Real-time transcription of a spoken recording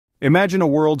Imagine a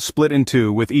world split in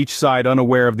two with each side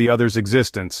unaware of the other's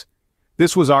existence.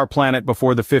 This was our planet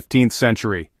before the 15th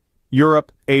century.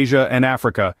 Europe, Asia, and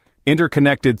Africa,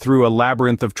 interconnected through a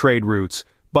labyrinth of trade routes,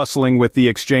 bustling with the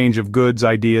exchange of goods,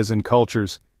 ideas, and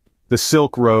cultures. The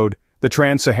Silk Road, the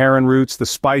Trans-Saharan routes, the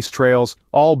spice trails,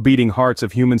 all beating hearts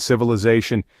of human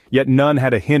civilization, yet none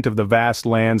had a hint of the vast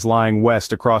lands lying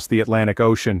west across the Atlantic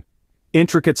Ocean.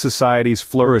 Intricate societies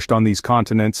flourished on these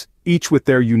continents, each with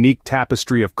their unique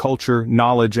tapestry of culture,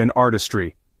 knowledge, and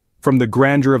artistry. From the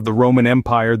grandeur of the Roman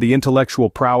Empire, the intellectual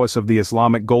prowess of the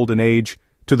Islamic Golden Age,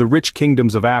 to the rich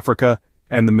kingdoms of Africa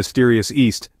and the mysterious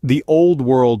East, the Old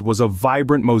World was a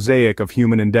vibrant mosaic of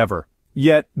human endeavor.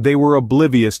 Yet, they were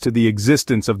oblivious to the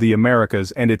existence of the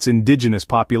Americas and its indigenous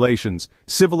populations,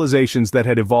 civilizations that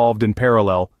had evolved in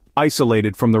parallel,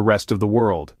 isolated from the rest of the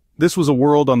world. This was a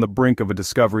world on the brink of a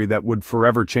discovery that would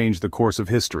forever change the course of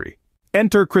history.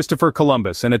 Enter Christopher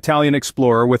Columbus, an Italian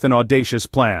explorer with an audacious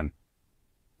plan.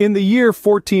 In the year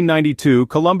 1492,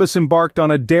 Columbus embarked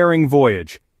on a daring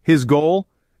voyage. His goal?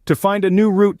 To find a new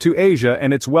route to Asia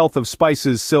and its wealth of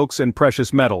spices, silks, and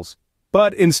precious metals.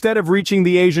 But instead of reaching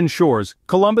the Asian shores,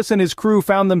 Columbus and his crew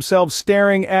found themselves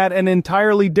staring at an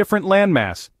entirely different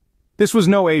landmass. This was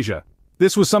no Asia.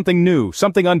 This was something new,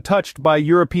 something untouched by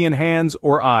European hands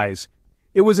or eyes.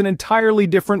 It was an entirely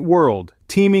different world,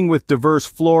 teeming with diverse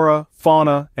flora,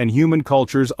 fauna, and human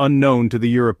cultures unknown to the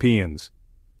Europeans.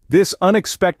 This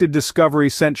unexpected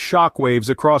discovery sent shockwaves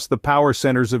across the power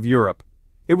centers of Europe.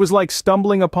 It was like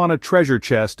stumbling upon a treasure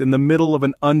chest in the middle of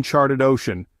an uncharted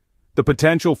ocean. The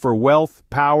potential for wealth,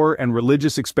 power, and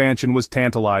religious expansion was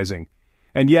tantalizing.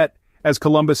 And yet, as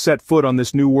Columbus set foot on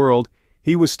this new world,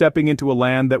 he was stepping into a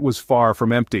land that was far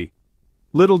from empty.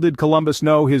 Little did Columbus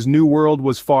know his new world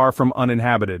was far from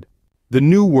uninhabited. The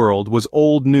new world was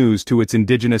old news to its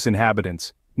indigenous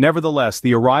inhabitants. Nevertheless,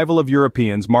 the arrival of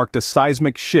Europeans marked a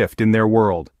seismic shift in their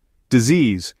world.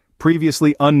 Disease,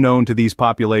 previously unknown to these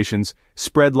populations,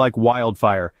 spread like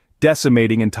wildfire,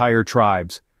 decimating entire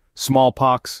tribes.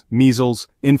 Smallpox, measles,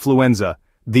 influenza,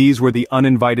 these were the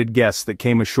uninvited guests that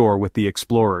came ashore with the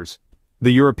explorers.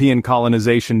 The European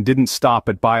colonization didn't stop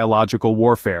at biological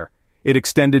warfare. It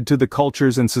extended to the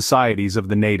cultures and societies of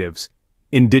the natives.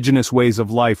 Indigenous ways of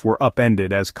life were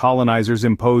upended as colonizers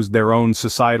imposed their own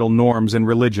societal norms and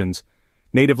religions.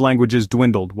 Native languages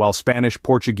dwindled while Spanish,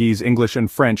 Portuguese, English, and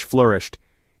French flourished.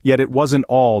 Yet it wasn't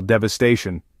all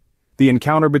devastation. The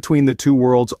encounter between the two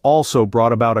worlds also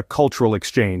brought about a cultural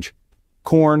exchange.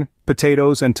 Corn,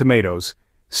 potatoes, and tomatoes,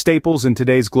 staples in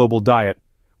today's global diet,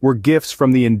 were gifts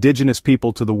from the indigenous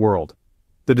people to the world.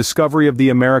 The discovery of the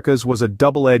Americas was a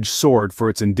double-edged sword for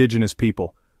its indigenous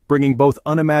people, bringing both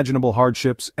unimaginable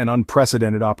hardships and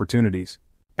unprecedented opportunities.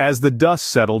 As the dust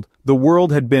settled, the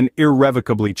world had been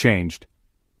irrevocably changed.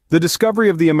 The discovery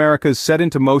of the Americas set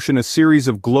into motion a series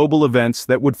of global events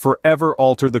that would forever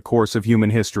alter the course of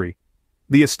human history.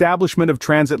 The establishment of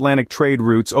transatlantic trade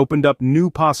routes opened up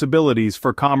new possibilities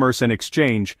for commerce and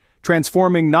exchange,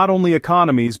 transforming not only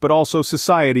economies but also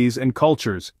societies and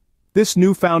cultures. This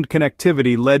newfound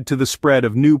connectivity led to the spread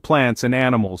of new plants and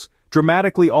animals,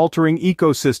 dramatically altering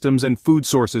ecosystems and food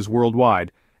sources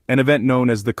worldwide, an event known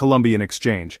as the Columbian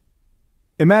Exchange.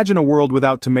 Imagine a world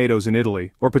without tomatoes in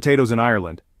Italy or potatoes in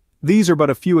Ireland. These are but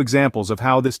a few examples of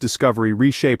how this discovery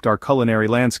reshaped our culinary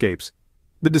landscapes.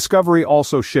 The discovery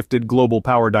also shifted global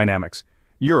power dynamics.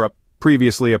 Europe,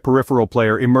 previously a peripheral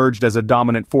player, emerged as a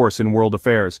dominant force in world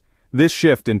affairs. This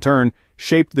shift, in turn,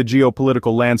 shaped the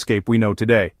geopolitical landscape we know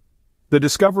today. The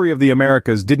discovery of the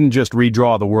Americas didn't just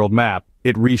redraw the world map,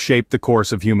 it reshaped the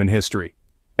course of human history.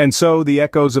 And so, the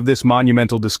echoes of this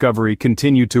monumental discovery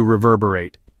continue to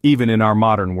reverberate, even in our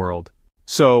modern world.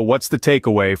 So, what's the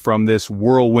takeaway from this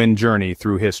whirlwind journey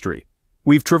through history?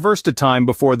 We've traversed a time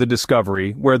before the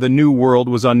discovery where the New World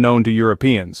was unknown to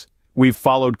Europeans. We've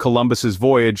followed Columbus's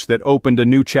voyage that opened a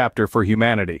new chapter for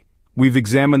humanity. We've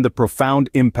examined the profound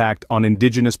impact on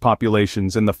indigenous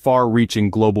populations and the far-reaching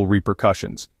global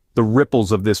repercussions. The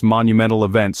ripples of this monumental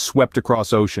event swept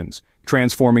across oceans,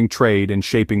 transforming trade and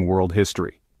shaping world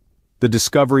history. The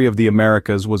discovery of the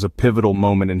Americas was a pivotal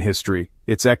moment in history.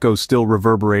 Its echoes still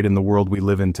reverberate in the world we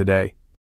live in today.